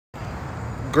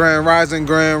Grand Rising,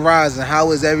 Grand Rising.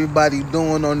 How is everybody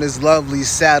doing on this lovely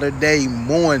Saturday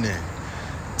morning?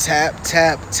 Tap,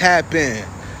 tap, tap in.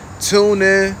 Tune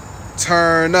in,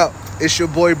 turn up. It's your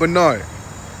boy Bernard.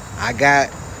 I got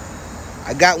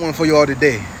one for y'all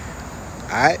today.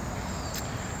 Alright?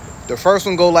 The first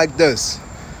one go like this.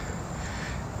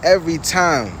 Every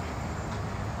time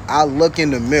I look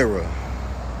in the mirror,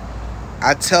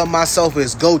 I tell myself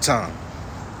it's go time.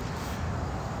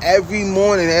 Every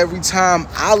morning, every time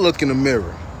I look in the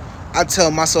mirror, I tell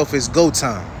myself it's go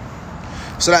time.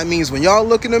 So that means when y'all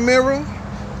look in the mirror,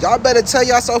 y'all better tell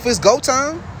yourself it's go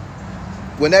time.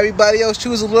 When everybody else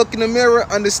chooses to look in the mirror,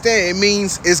 understand it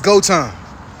means it's go time.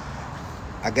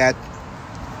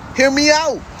 Hear me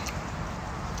out.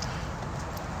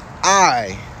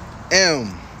 I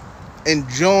am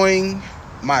enjoying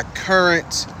my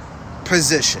current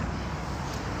position.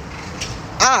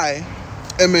 I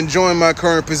am enjoying my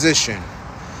current position.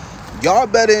 Y'all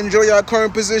better enjoy your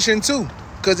current position too,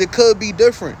 because it could be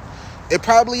different. It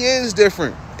probably is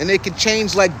different, and it can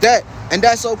change like that, and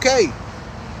that's okay.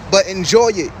 But enjoy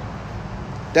it.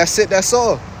 That's it. That's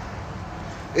all.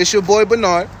 It's your boy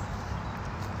Bernard.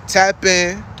 Tap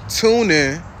in, tune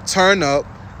in, turn up,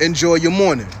 enjoy your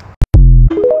morning.